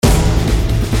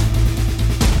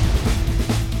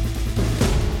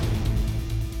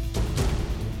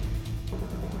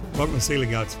Welcome to Sealing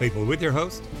God's People with your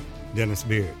host, Dennis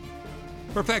Beard.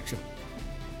 Perfection.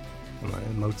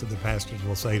 Most of the pastors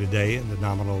will say today in the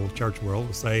nominal church world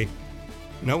will say,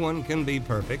 no one can be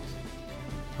perfect.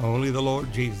 Only the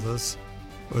Lord Jesus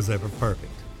was ever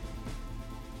perfect.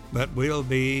 But we'll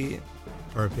be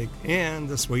perfect in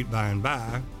the sweet by and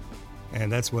by,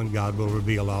 and that's when God will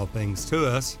reveal all things to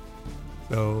us.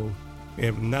 So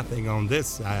if nothing on this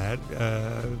side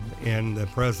in the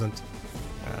present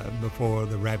before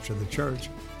the rapture of the church,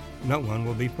 no one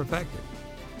will be perfected.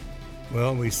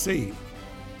 Well, we see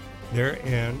there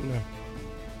in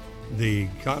the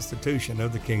constitution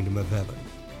of the kingdom of heaven,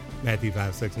 Matthew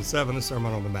 5, 6, and 7, the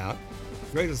Sermon on the Mount,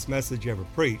 greatest message ever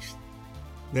preached,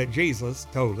 that Jesus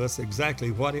told us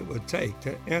exactly what it would take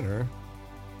to enter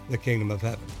the kingdom of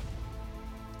heaven.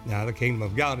 Now, the kingdom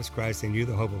of God is Christ in you,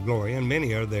 the hope of glory, and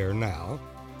many are there now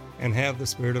and have the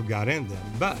Spirit of God in them.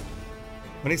 But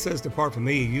when he says, depart from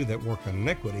me, you that work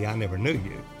iniquity, I never knew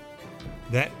you,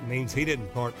 that means he didn't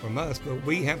depart from us, but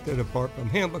we have to depart from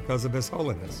him because of his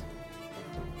holiness.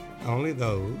 Only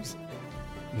those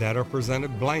that are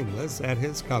presented blameless at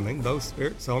his coming, both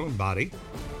spirit, soul, and body,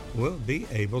 will be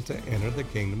able to enter the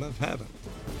kingdom of heaven.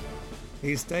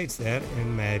 He states that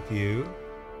in Matthew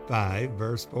 5,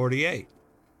 verse 48.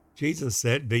 Jesus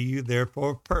said, be you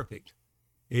therefore perfect,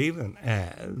 even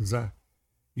as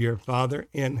your Father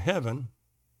in heaven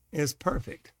is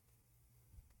perfect.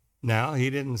 Now, he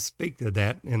didn't speak to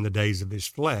that in the days of his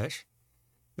flesh,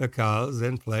 because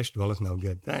in flesh dwelleth no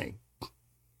good thing.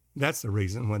 That's the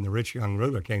reason when the rich young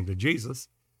ruler came to Jesus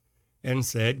and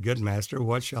said, good master,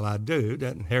 what shall I do to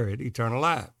inherit eternal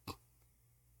life?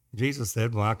 Jesus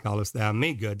said, why callest thou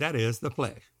me good? That is the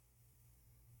flesh.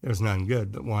 There's none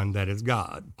good but one, that is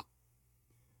God.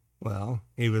 Well,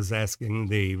 he was asking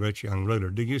the rich young ruler,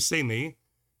 do you see me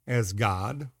as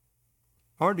God,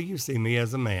 or do you see me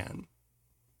as a man?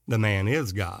 The man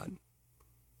is God.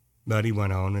 But he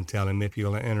went on and tell him, if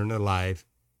you'll enter into life,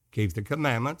 keep the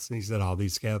commandments. He said, all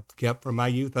these kept from my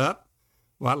youth up.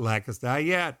 What lackest thou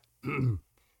yet?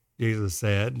 Jesus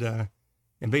said,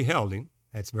 and beheld him.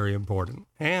 That's very important.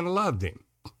 And loved him.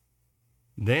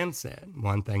 Then said,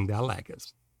 one thing thou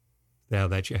lackest, thou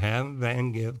that you have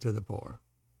and give to the poor.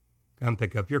 Come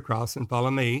pick up your cross and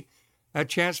follow me. A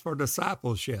chance for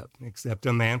discipleship, except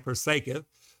a man forsaketh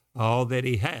all that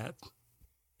he hath.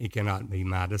 He cannot be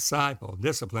my disciple,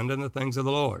 disciplined in the things of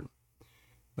the Lord.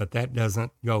 But that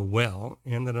doesn't go well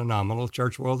in the nominal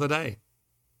church world today.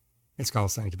 It's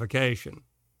called sanctification.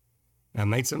 I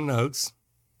made some notes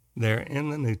there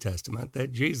in the New Testament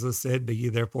that Jesus said, be ye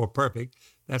therefore perfect.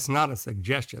 That's not a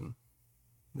suggestion.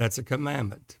 That's a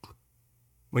commandment.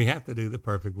 We have to do the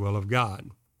perfect will of God.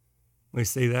 We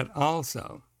see that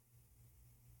also,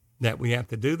 that we have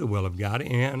to do the will of God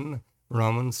in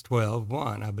Romans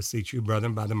 12:1. I beseech you,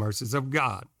 brethren, by the mercies of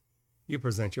God, you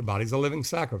present your bodies a living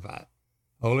sacrifice,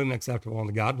 holy and acceptable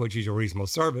unto God, which is your reasonable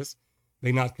service.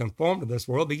 Be not conformed to this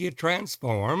world, be ye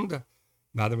transformed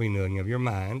by the renewing of your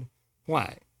mind.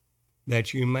 Why?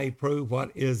 That you may prove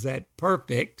what is that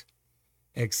perfect,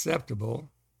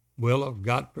 acceptable will of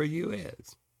God for you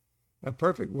is. The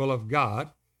perfect will of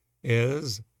God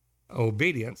is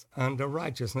obedience unto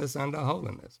righteousness, unto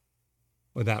holiness,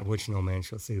 without which no man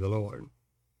shall see the Lord.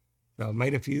 So I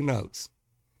made a few notes.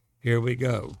 Here we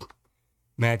go.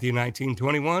 Matthew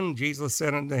 19:21, Jesus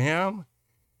said unto him,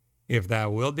 if thou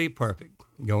wilt be perfect,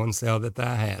 go and sell that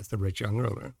thou hast, the rich young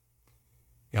ruler.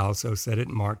 He also said it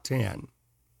in Mark 10,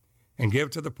 and give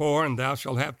to the poor, and thou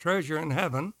shalt have treasure in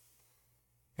heaven,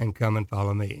 and come and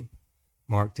follow me.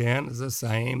 Mark 10 is the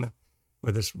same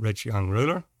with this rich young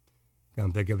ruler.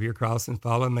 Come pick up your cross and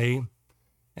follow me,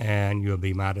 and you'll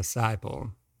be my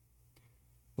disciple.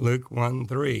 Luke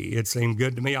 1:3, it seemed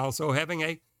good to me also, having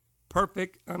a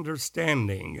perfect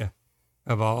understanding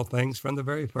of all things from the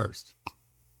very first,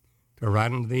 to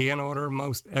write unto thee in order,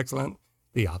 most excellent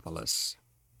Theophilus.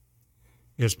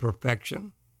 Is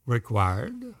perfection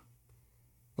required?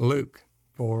 Luke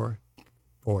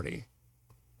 4:40.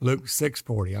 Luke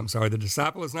 6:40, the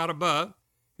disciple is not above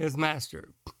his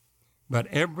master, but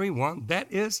everyone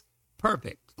that is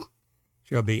perfect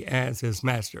shall be as his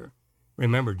master.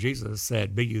 Remember, Jesus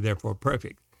said, be you therefore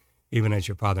perfect, even as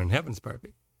your Father in heaven is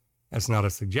perfect. That's not a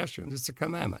suggestion, it's a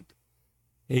commandment.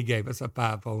 He gave us a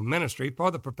fivefold ministry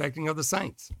for the perfecting of the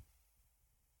saints.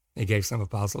 He gave some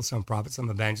apostles, some prophets, some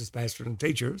evangelists, pastors, and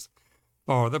teachers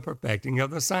for the perfecting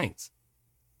of the saints.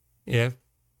 If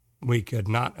we could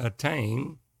not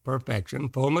attain perfection,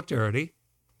 full maturity,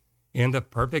 in the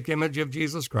perfect image of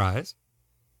Jesus Christ,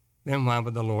 then why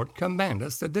would the Lord command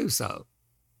us to do so?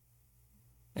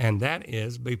 And that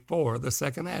is before the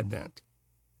second advent.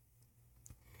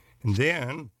 And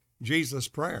then Jesus'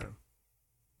 prayer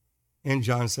in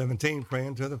John 17,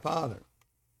 praying to the Father.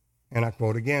 And I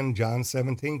quote again, John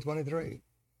 17:23.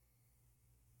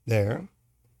 There,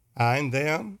 I in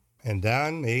them, and thou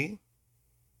in me,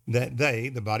 that they,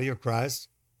 the body of Christ,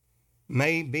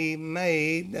 may be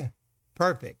made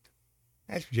perfect.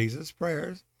 That's Jesus'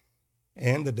 prayers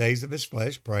and the days of his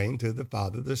flesh, praying to the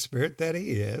Father, the Spirit that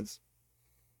he is,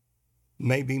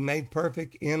 may be made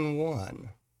perfect in one,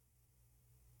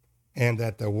 and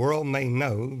that the world may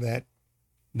know that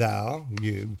thou,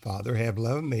 you, Father, have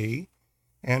loved me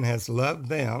and hast loved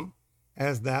them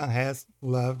as thou hast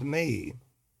loved me.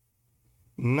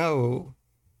 Know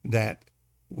that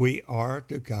we are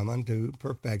to come unto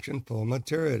perfection, full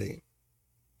maturity.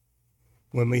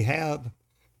 When we have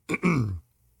a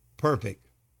perfect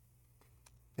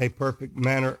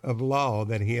manner of law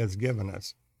that he has given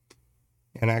us.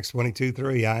 In Acts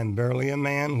 22:3, I am verily a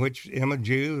man which am a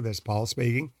Jew, that's Paul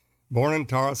speaking, born in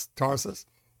Tarsus,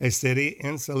 a city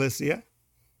in Cilicia,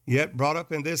 yet brought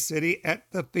up in this city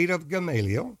at the feet of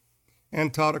Gamaliel,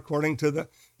 and taught according to the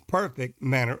perfect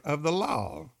manner of the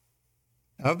law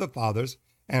of the fathers,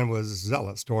 and was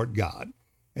zealous toward God,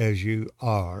 as you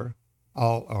all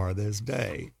are this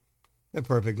day. The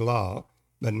perfect law,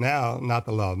 but now not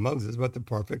the law of Moses, but the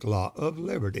perfect law of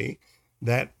liberty,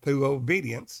 that through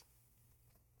obedience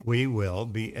we will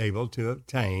be able to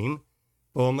obtain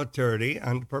full maturity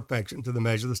unto perfection to the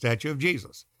measure of the stature of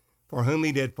Jesus, for whom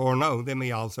he did foreknow, them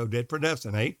he also did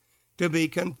predestinate to be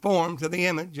conformed to the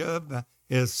image of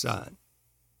his Son,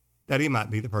 that he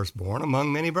might be the firstborn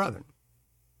among many brethren.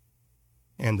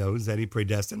 And those that he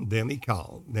predestined, them he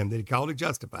called. Them that he called, he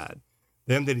justified.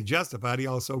 Them that he justified, he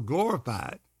also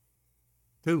glorified.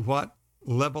 To what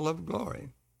level of glory?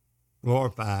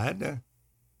 Glorified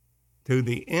to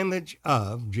the image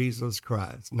of Jesus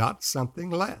Christ, not something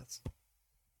less.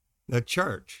 The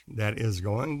church that is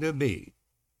going to be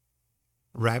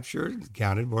raptured,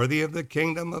 counted worthy of the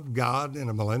kingdom of God in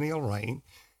a millennial reign,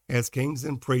 as kings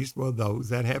and priests were those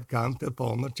that have come to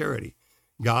full maturity,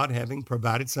 God having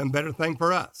provided some better thing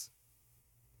for us,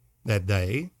 that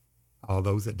they, all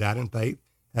those that died in faith,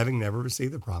 having never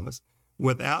received the promise,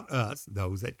 without us,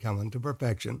 those that come unto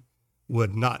perfection,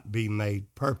 would not be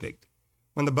made perfect.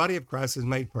 When the body of Christ is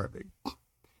made perfect,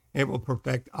 it will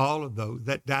perfect all of those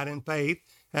that died in faith,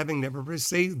 having never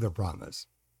received the promise.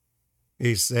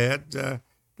 He said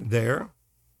there,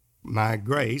 my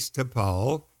grace to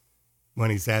Paul, when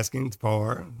he's asking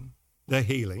for the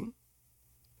healing.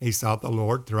 He sought the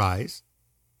Lord thrice,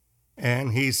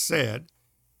 and he said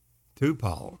to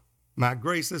Paul, my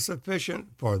grace is sufficient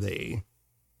for thee,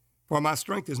 for my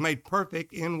strength is made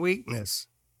perfect in weakness.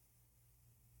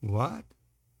 What?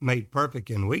 Made perfect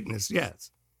in weakness?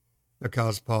 Yes,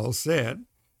 because Paul said,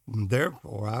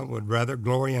 therefore I would rather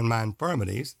glory in my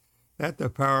infirmities, that the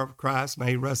power of Christ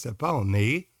may rest upon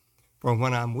me, for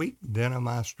when I'm weak, then am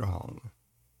I strong.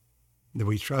 That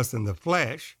we trust in the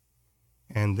flesh,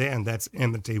 and then that's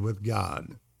enmity with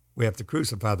God. We have to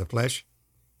crucify the flesh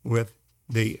with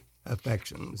the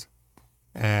affections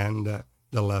and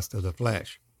the lust of the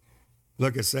flesh.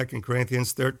 Look at 2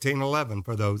 Corinthians 13:11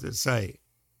 for those that say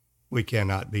we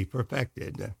cannot be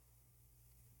perfected.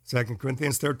 2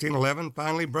 Corinthians 13:11,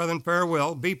 finally, brethren,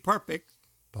 farewell, be perfect.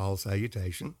 Paul's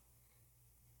salutation.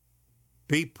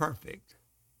 Be perfect.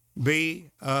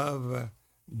 Be of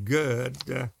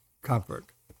good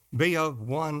comfort. Be of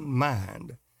one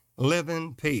mind. Live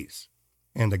in peace.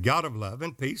 And the God of love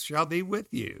and peace shall be with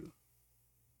you.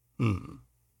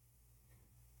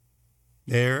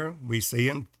 There we see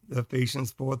in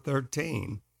Ephesians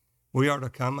 4:13, we are to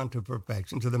come unto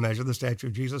perfection to the measure of the stature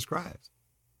of Jesus Christ,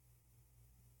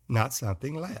 not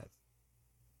something less.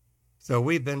 So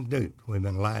we've been duped. We've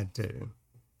been lied to.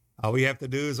 All we have to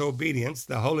do is obedience.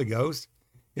 The Holy Ghost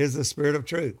is the Spirit of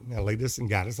truth. Now lead us and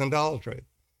guide us into all truth.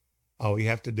 All we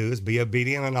have to do is be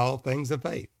obedient in all things of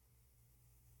faith.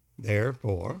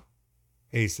 Therefore,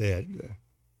 he said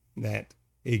that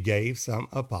he gave some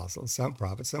apostles, some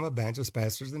prophets, some evangelists,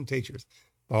 pastors, and teachers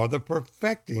for the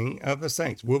perfecting of the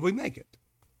saints. Will we make it?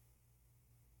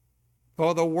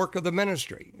 For the work of the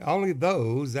ministry. Only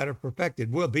those that are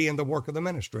perfected will be in the work of the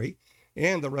ministry,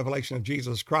 in the revelation of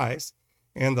Jesus Christ,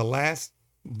 in the last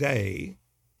day,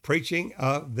 preaching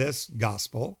of this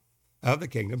gospel of the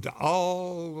kingdom to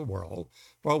all the world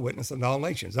for a witness in all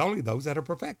nations. Only those that are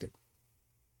perfected.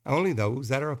 Only those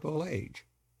that are of full age.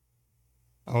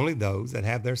 Only those that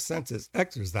have their senses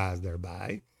exercised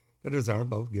thereby to discern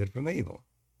both good from evil.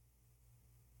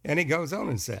 And he goes on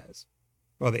and says,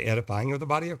 for the edifying of the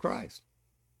body of Christ,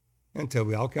 until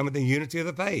we all come in the unity of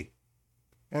the faith,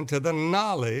 and to the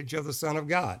knowledge of the Son of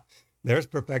God. There's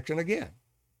perfection again.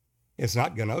 It's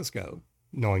not gnosko,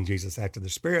 knowing Jesus after the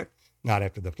Spirit, not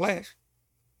after the flesh,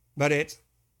 but it's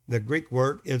the Greek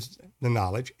word is the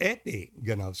knowledge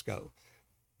epignosko,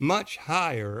 much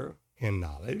higher in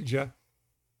knowledge,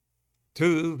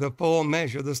 to the full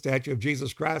measure of the stature of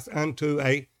Jesus Christ unto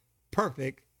a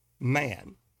perfect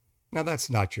man. Now that's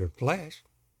not your flesh.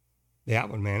 The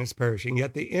outward man is perishing,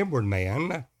 yet the inward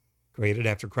man, created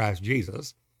after Christ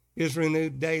Jesus, is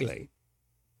renewed daily.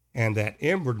 And that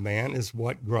inward man is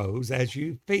what grows as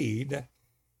you feed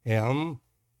him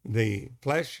the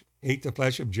flesh, eat the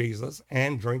flesh of Jesus,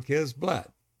 and drink his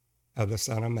blood of the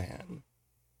Son of Man.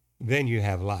 Then you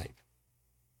have life.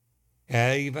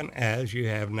 Even as you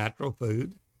have natural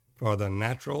food for the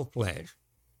natural flesh,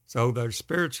 so there's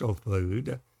spiritual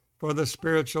food for the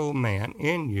spiritual man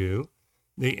in you,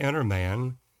 the inner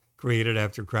man created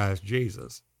after Christ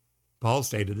Jesus. Paul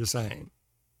stated the same.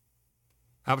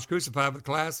 I was crucified with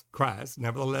Christ,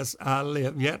 nevertheless I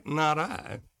live, yet not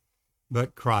I,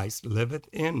 but Christ liveth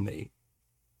in me.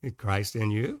 Is Christ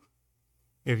in you?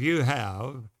 If you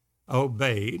have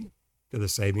obeyed to the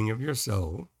saving of your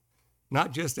soul,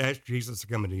 not just ask Jesus to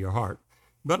come into your heart,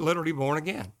 but literally born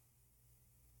again.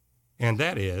 And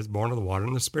that is born of the water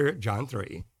and the Spirit, John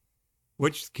 3,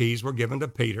 which keys were given to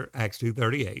Peter, Acts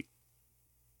 2:38.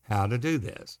 How to do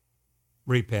this?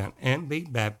 Repent and be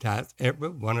baptized, every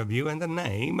one of you, in the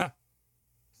name,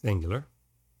 singular,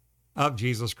 of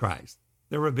Jesus Christ,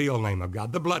 the revealed name of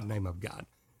God, the blood name of God,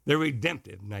 the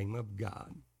redemptive name of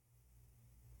God,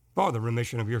 for the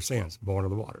remission of your sins, born of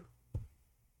the water. If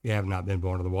you have not been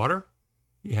born of the water,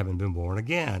 you haven't been born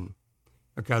again,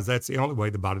 because that's the only way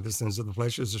the body of the sins of the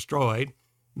flesh is destroyed,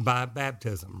 by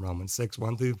baptism. Romans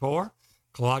 6:1-4,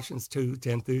 Colossians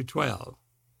 2:10-12.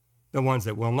 The ones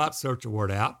that will not search the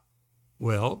word out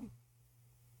will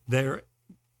there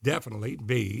definitely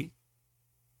be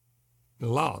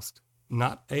lost,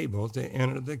 not able to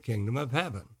enter the kingdom of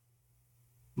heaven.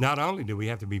 Not only do we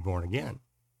have to be born again,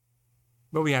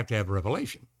 but we have to have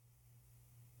revelation.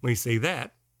 We see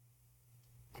that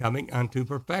coming unto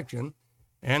perfection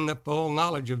and the full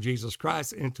knowledge of Jesus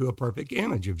Christ into a perfect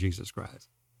image of Jesus Christ.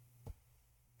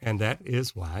 And that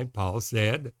is why Paul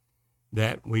said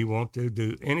that we want to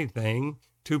do anything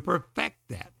to perfect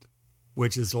that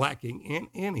which is lacking in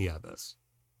any of us.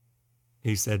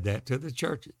 He said that to the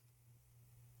churches.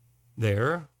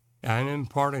 There, I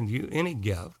impart unto you any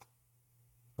gift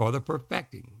for the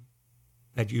perfecting,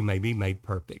 that you may be made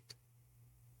perfect.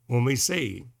 When we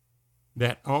see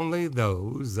that only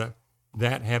those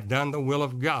that have done the will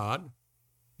of God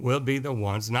will be the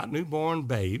ones, not newborn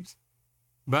babes,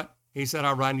 but he said,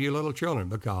 I write to you little children,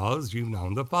 because you've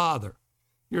known the Father.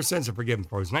 Your sins are forgiven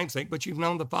for his name's sake, but you've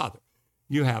known the Father.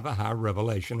 You have a high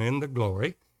revelation in the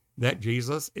glory that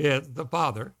Jesus is the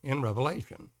Father in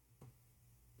Revelation.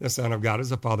 The Son of God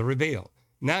is the Father revealed.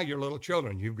 Now you're little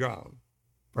children, you've grown.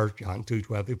 1 John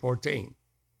 2:12-14.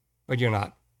 But you're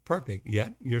not perfect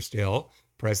yet. You're still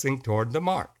pressing toward the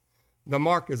mark. The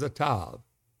mark is a tav.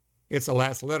 It's the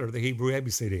last letter of the Hebrew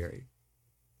abecedary.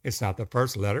 It's not the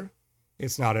first letter.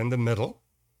 It's not in the middle,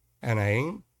 an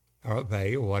ain or a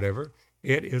pay or whatever.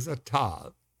 It is a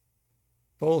tav.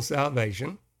 Full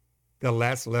salvation, the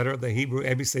last letter of the Hebrew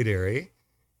abecedary,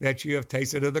 that you have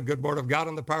tasted of the good word of God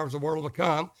and the powers of the world to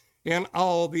come, in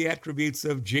all the attributes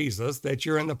of Jesus, that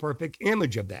you're in the perfect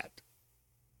image of that.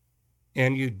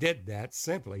 And you did that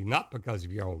simply, not because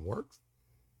of your own works,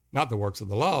 not the works of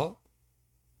the law,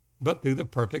 but through the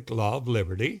perfect law of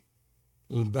liberty.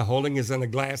 Beholding as in a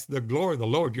glass the glory of the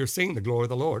Lord, you're seeing the glory of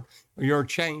the Lord. You're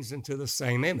changed into the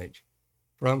same image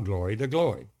from glory to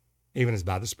glory, even as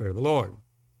by the Spirit of the Lord,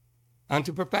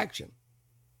 unto perfection.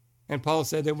 And Paul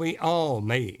said that we all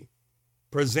may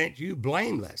present you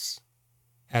blameless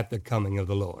at the coming of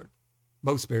the Lord,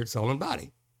 both spirit, soul, and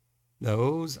body.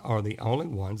 Those are the only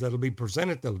ones that will be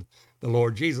presented to the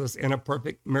Lord Jesus in a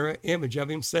perfect mirror image of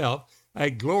himself, a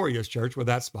glorious church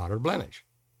without spot or blemish.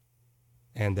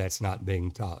 And that's not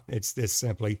being taught. It's this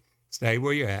simply, stay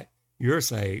where you're at, you're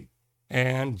saved,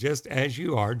 and just as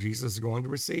you are, Jesus is going to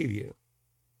receive you.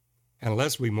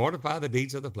 Unless we mortify the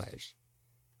deeds of the flesh,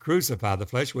 crucify the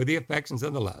flesh with the affections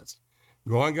and the lust,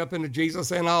 growing up into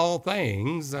Jesus in all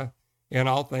things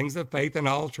of faith and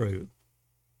all truth,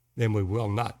 then we will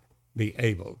not be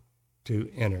able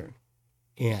to enter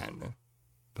in.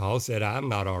 Paul said, I'm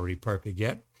not already perfect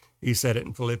yet. He said it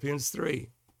in Philippians 3.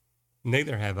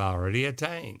 Neither have I already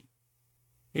attained.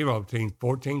 He wrote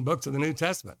 14 books of the New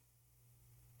Testament.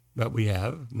 But we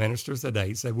have ministers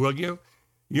today say,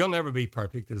 you'll never be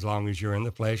perfect as long as you're in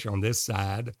the flesh on this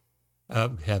side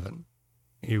of heaven.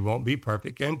 You won't be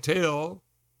perfect until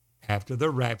after the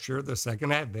rapture, the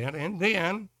second advent, and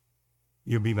then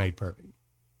you'll be made perfect.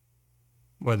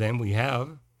 Well, then we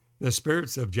have the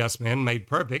spirits of just men made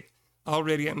perfect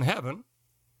already in heaven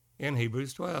in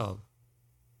Hebrews 12.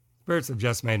 Spirits of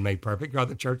just men made perfect are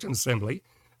the church and assembly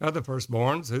of the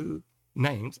firstborns whose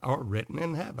names are written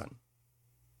in heaven.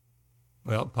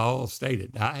 Well, Paul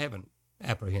stated, I haven't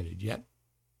apprehended yet.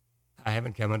 I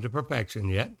haven't come into perfection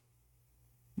yet.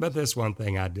 But this one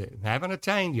thing I do. I haven't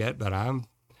attained yet, but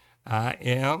I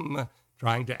am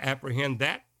trying to apprehend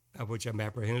that of which I'm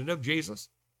apprehended of Jesus.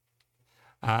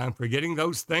 I'm forgetting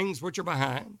those things which are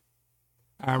behind.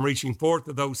 I'm reaching forth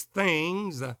to those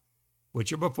things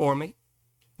which are before me,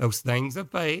 those things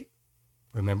of faith.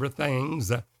 Remember,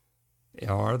 things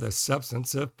are the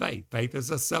substance of faith. Faith is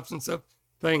the substance of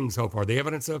things hoped for, the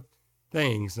evidence of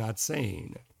things not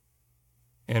seen.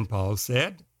 And Paul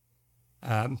said,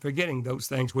 I'm forgetting those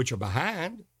things which are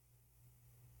behind,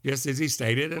 just as he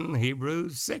stated in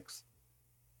Hebrews 6.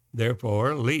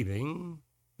 Therefore, leaving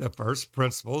the first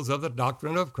principles of the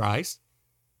doctrine of Christ,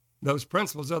 those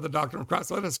principles of the doctrine of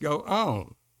Christ, let us go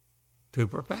on to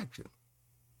perfection.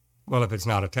 Well, if it's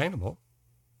not attainable,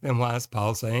 then why is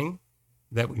Paul saying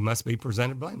that we must be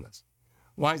presented blameless?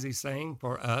 Why is he saying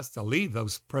for us to leave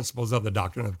those principles of the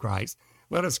doctrine of Christ?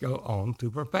 Let us go on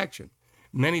to perfection.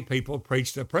 Many people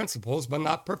preach the principles, but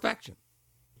not perfection.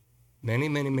 Many,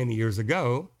 many, many years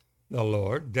ago, the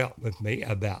Lord dealt with me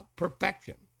about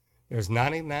perfection. There's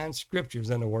 99 scriptures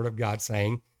in the Word of God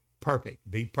saying perfect.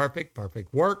 Be perfect,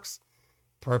 perfect works,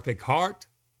 perfect heart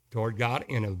toward God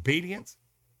in obedience.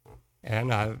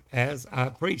 And as I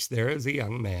preached there as a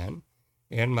young man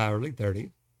in my early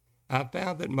 30s, I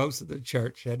found that most of the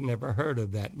church had never heard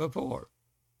of that before.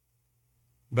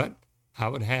 But I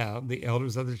would have the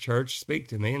elders of the church speak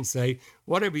to me and say,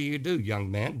 whatever you do, young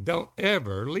man, don't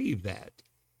ever leave that,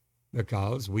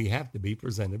 because we have to be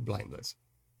presented blameless.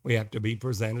 We have to be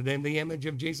presented in the image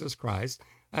of Jesus Christ,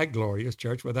 a glorious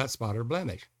church without spot or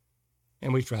blemish.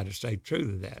 And we try to stay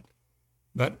true to that.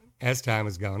 But as time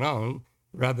has gone on,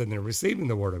 rather than receiving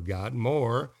the Word of God,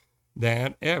 more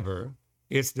than ever,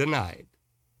 it's denied.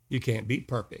 You can't be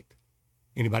perfect.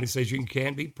 Anybody says you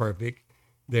can be perfect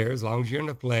there, as long as you're in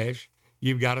the flesh,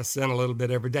 you've got to sin a little bit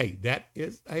every day. That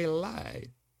is a lie.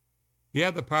 You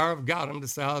have the power of God unto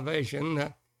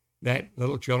salvation. That,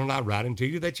 little children, I write unto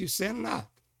you that you sin not.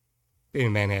 If any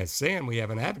man has sin, we have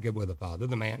an advocate with the Father,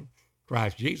 the man,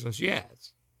 Christ Jesus,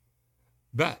 yes.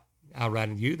 But I write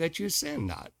unto you that you sin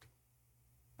not.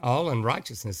 All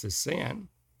unrighteousness is sin.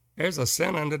 There's a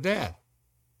sin unto death.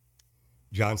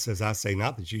 John says, I say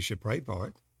not that you should pray for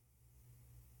it.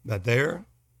 But there,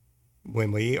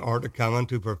 when we are to come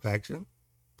unto perfection,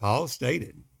 Paul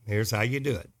stated, here's how you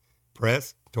do it.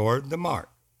 Press toward the mark.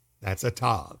 That's a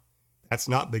tav. That's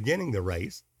not beginning the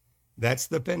race. That's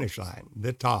the finish line,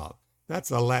 the tav. That's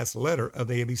the last letter of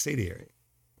the abecedary.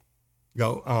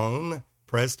 Go on,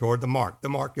 press toward the mark. The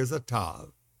mark is a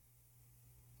tav.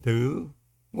 To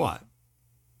what?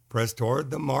 Press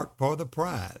toward the mark for the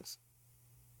prize.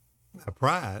 A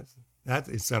prize, that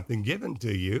is something given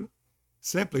to you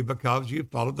simply because you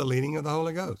followed the leading of the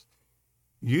Holy Ghost.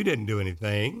 You didn't do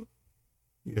anything.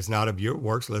 It's not of your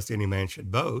works, lest any man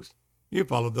should boast. You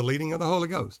followed the leading of the Holy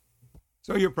Ghost.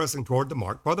 So you're pressing toward the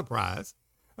mark for the prize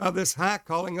of this high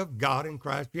calling of God in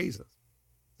Christ Jesus.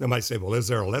 Somebody say, well, is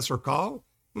there a lesser call?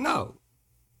 No.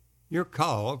 You're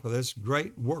called for this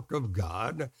great work of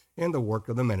God in the work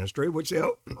of the ministry, which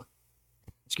the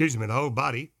whole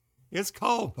body is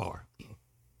called for.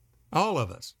 All of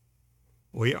us.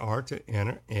 We are to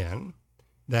enter in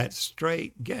that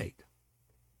straight gate,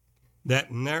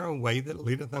 that narrow way that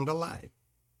leadeth unto life,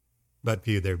 but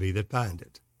few there be that find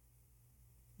it.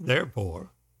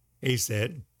 Therefore, he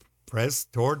said, press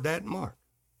toward that mark.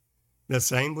 The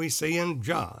same we see in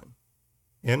John,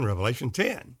 in Revelation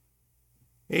 10.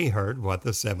 He heard what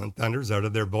the seven thunders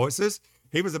uttered their voices.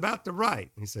 He was about to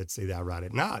write. He said, see thou write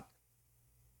it not.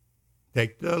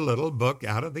 Take the little book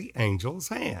out of the angel's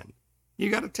hand. You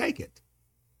got to take it.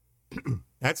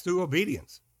 That's through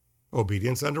obedience.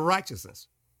 Obedience unto righteousness.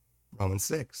 Romans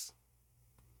 6.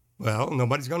 Well,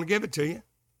 nobody's going to give it to you.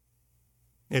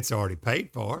 It's already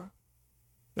paid for.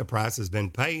 The price has been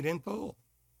paid in full.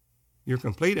 You're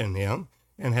complete in him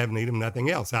and have need of nothing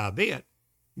else. Howbeit,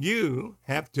 you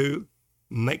have to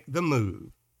make the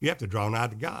move. You have to draw nigh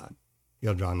to God.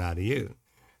 He'll draw nigh to you.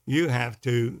 You have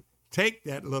to take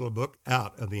that little book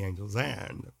out of the angel's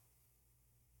hand.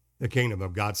 The kingdom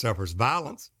of God suffers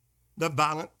violence. The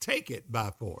violent take it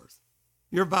by force.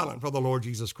 You're violent for the Lord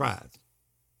Jesus Christ.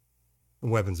 The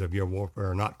weapons of your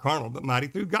warfare are not carnal, but mighty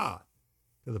through God,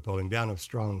 to the pulling down of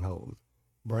strongholds,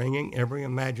 bringing every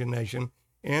imagination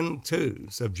into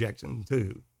subjection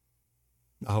to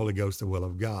the Holy Ghost, the will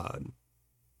of God.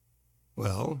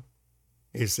 Well,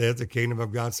 it says the kingdom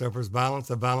of God suffers violence,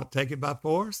 the violent take it by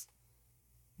force.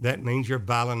 That means you're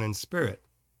violent in spirit,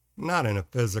 not in a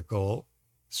physical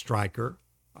striker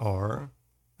or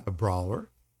a brawler.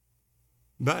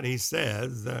 But he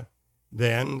says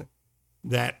then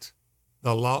that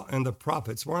the law and the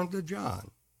prophets were unto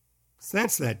John.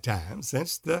 Since that time,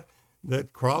 since the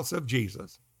cross of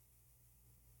Jesus,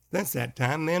 since that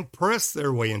time, men press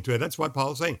their way into it. That's what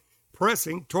Paul's saying,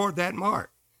 pressing toward that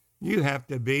mark. You have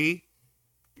to be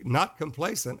not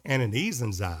complacent and at ease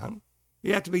in Zion.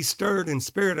 You have to be stirred in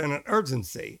spirit and an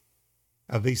urgency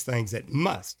of these things that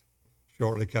must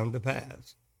shortly come to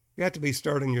pass. You have to be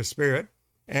stirred in your spirit,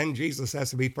 and Jesus has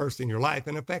to be first in your life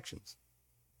and affections.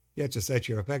 You have to set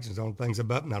your affections on things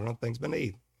above, not on things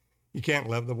beneath. You can't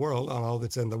love the world on all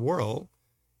that's in the world.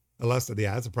 The lust of the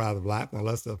eyes, the pride of life, and the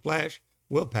lust of the flesh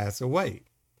will pass away.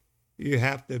 You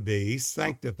have to be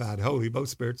sanctified, holy, both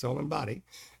spirit, soul, and body,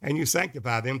 and you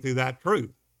sanctify them through that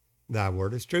truth. Thy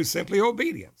word is truth, simply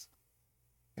obedience.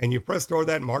 And you press toward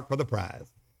that mark for the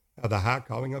prize of the high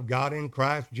calling of God in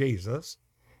Christ Jesus,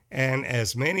 and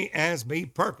as many as be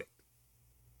perfect,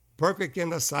 perfect in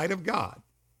the sight of God,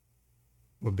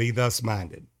 will be thus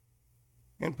minded.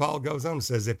 And Paul goes on and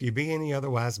says, if you be any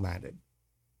otherwise minded,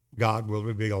 God will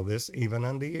reveal this even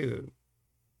unto you.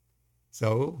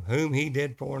 So whom he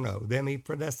did foreknow, them he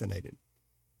predestinated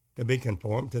to be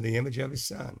conformed to the image of his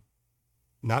Son,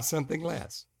 not something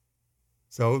less.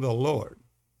 So the Lord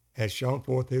has shown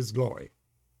forth his glory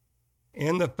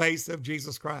in the face of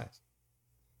Jesus Christ.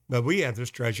 But we have this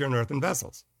treasure in earthen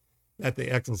vessels, that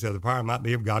the excellency of the power might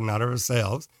be of God, not of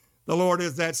ourselves. The Lord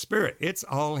is that Spirit. It's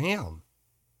all him.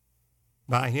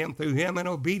 By him, through him, in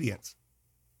obedience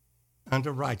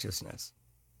unto righteousness.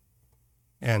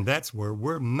 And that's where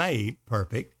we're made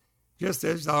perfect, just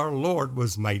as our Lord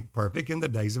was made perfect in the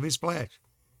days of his flesh.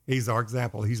 He's our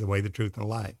example. He's the way, the truth, and the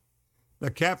life. The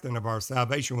captain of our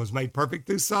salvation was made perfect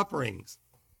through sufferings,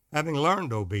 having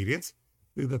learned obedience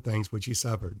through the things which he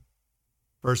suffered.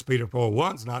 1 Peter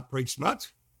 4:1's not preached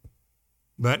much,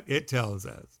 but it tells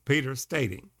us, Peter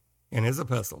stating in his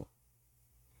epistle,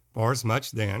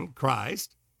 forasmuch then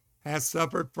Christ has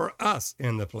suffered for us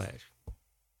in the flesh.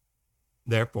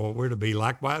 Therefore we're to be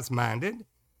likewise minded,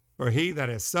 for he that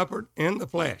has suffered in the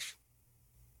flesh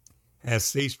has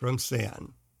ceased from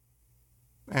sin.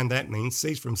 And that means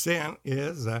cease from sin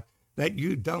is that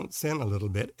you don't sin a little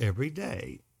bit every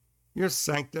day. You're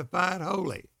sanctified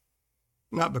holy.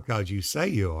 Not because you say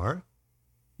you are,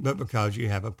 but because you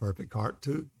have a perfect heart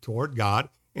toward God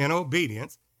in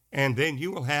obedience, and then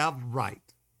you will have right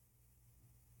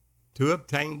to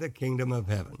obtain the kingdom of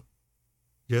heaven,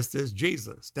 just as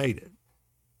Jesus stated.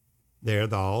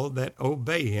 There, all that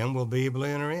obey him will be able to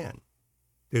enter in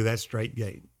through that straight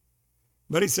gate.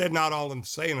 But he said, not all of them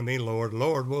saying to me, Lord,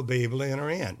 Lord, will be able to enter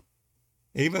in.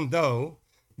 Even though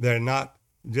they're not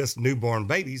just newborn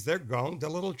babies, they're grown to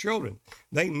little children.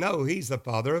 They know he's the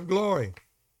Father of glory.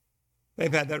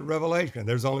 They've had that revelation.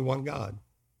 There's only one God.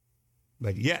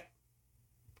 But yet,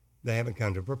 they haven't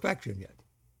come to perfection yet.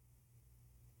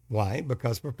 Why?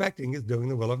 Because perfecting is doing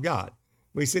the will of God.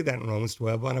 We see that in Romans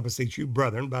 12, I beseech you,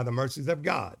 brethren, by the mercies of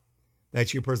God,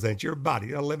 that you present your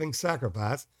body a living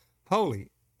sacrifice, holy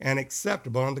and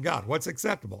acceptable unto God. What's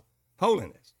acceptable?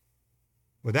 Holiness,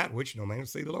 without which no man will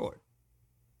see the Lord,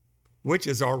 which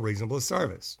is our reasonable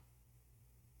service.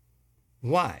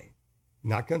 Why?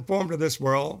 Not conform to this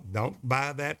world. Don't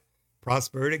buy that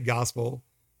prosperity gospel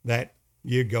that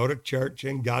you go to church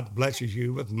and God blesses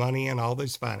you with money and all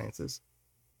these finances.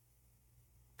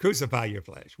 Crucify your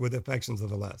flesh with the affections of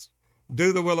the lust.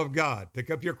 Do the will of God. Pick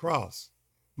up your cross.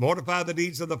 Mortify the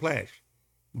deeds of the flesh.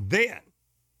 Then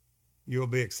you will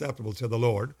be acceptable to the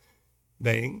Lord,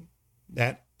 being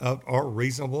that of our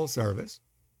reasonable service,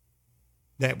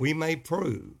 that we may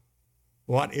prove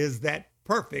what is that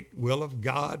perfect will of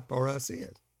God for us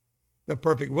is. The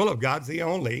perfect will of God's the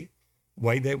only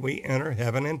way that we enter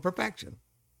heaven in perfection,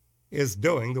 is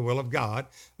doing the will of God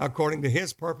according to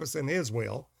his purpose and his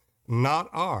will, not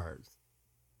ours.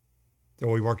 So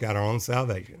we work out our own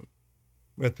salvation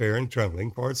with fear and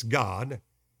trembling, for it's God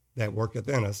that worketh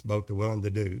in us both the will and the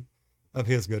do of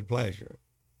his good pleasure.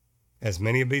 As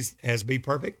many as be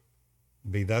perfect,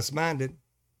 be thus minded.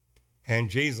 And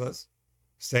Jesus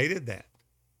stated that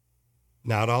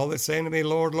not all that say to me,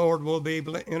 Lord, Lord, will be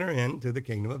able to enter into the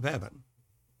kingdom of heaven.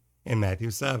 In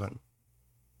Matthew 7,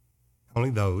 only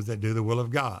those that do the will of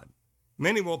God.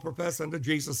 Many will profess unto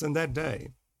Jesus in that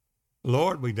day,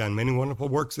 Lord, we've done many wonderful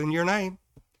works in your name.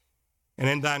 And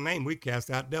in thy name we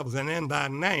cast out devils. And in thy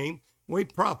name we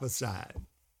prophesied.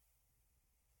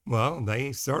 Well,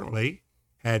 they certainly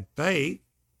had faith,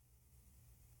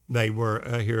 they were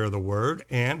a hearer of the word,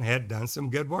 and had done some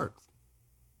good works.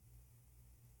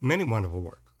 Many wonderful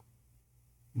works.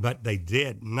 But they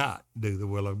did not do the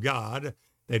will of God.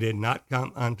 They did not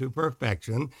come unto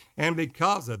perfection. And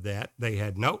because of that, they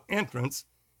had no entrance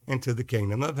into the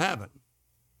kingdom of heaven.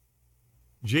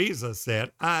 Jesus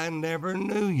said, I never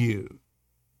knew you.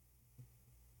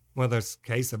 Well, there's a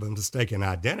case of a mistaken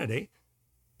identity.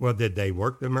 Well, did they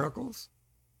work the miracles?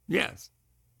 Yes.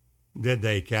 Did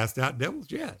they cast out devils?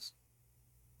 Yes.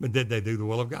 But did they do the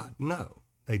will of God? No,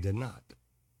 they did not.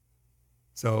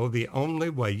 So the only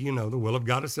way you know the will of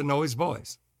God is to know his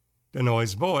voice. To know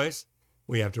his voice,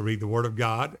 we have to read the word of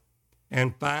God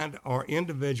and find our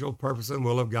individual purpose and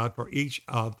will of God for each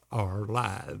of our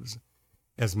lives,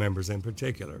 as members in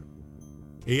particular.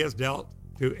 He has dealt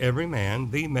to every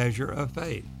man the measure of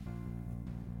faith.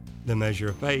 The measure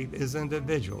of faith is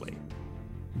individually.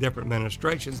 Different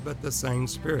ministrations, but the same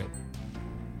Spirit.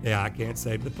 Yeah, I can't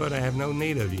say to the foot, I have no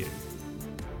need of you.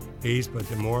 He's put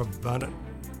the more abundant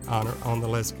honor on the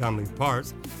less comely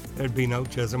parts. There'd be no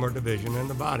schism or division in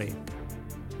the body.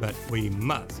 But we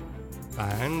must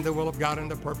find the will of God and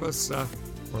the purpose,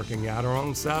 working out our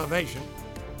own salvation,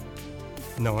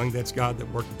 knowing that's God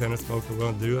that worked within us both the will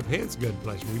and do of his good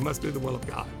pleasure. We must do the will of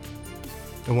God.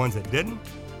 The ones that didn't,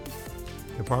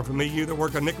 depart from me, you that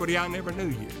work iniquity, I never knew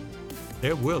you.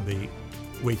 There will be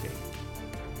weeping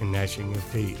and gnashing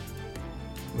of teeth.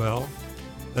 Well,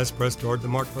 let's press toward the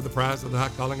mark for the prize of the high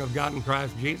calling of God in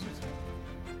Christ Jesus.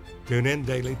 Tune in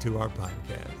daily to our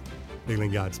podcast,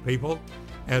 Healing God's People,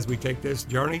 as we take this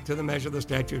journey to the measure of the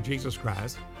stature of Jesus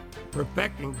Christ,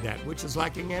 perfecting that which is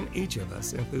lacking in each of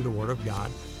us, and through the Word of God,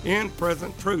 in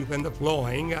present truth and the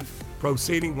flowing,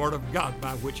 proceeding Word of God,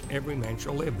 by which every man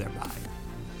shall live thereby.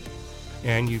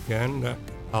 And you can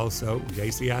also,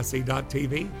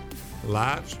 jcic.tv,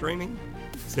 live streaming,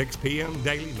 6 p.m.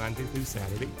 daily, Monday through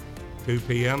Saturday, 2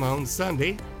 p.m. on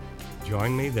Sunday.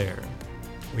 Join me there,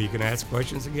 where you can ask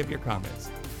questions and give your comments.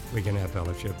 We can have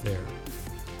fellowship there.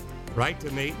 Write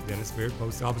to me, Dennis Beard,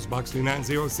 Post Office Box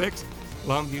 2906,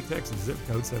 Longview, Texas, zip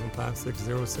code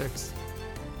 75606.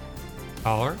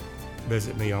 Or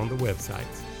visit me on the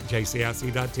websites,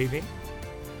 jcic.tv,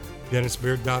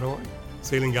 dennisbeard.org,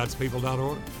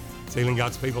 sealinggodspeople.org,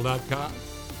 sealinggodspeople.com,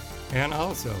 and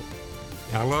also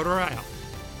download our app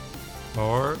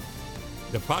or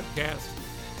the podcast,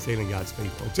 Sealing God's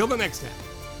People. Until the next time,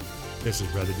 this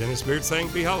is Brother Dennis Beard saying,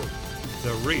 behold,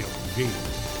 the real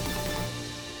Jesus.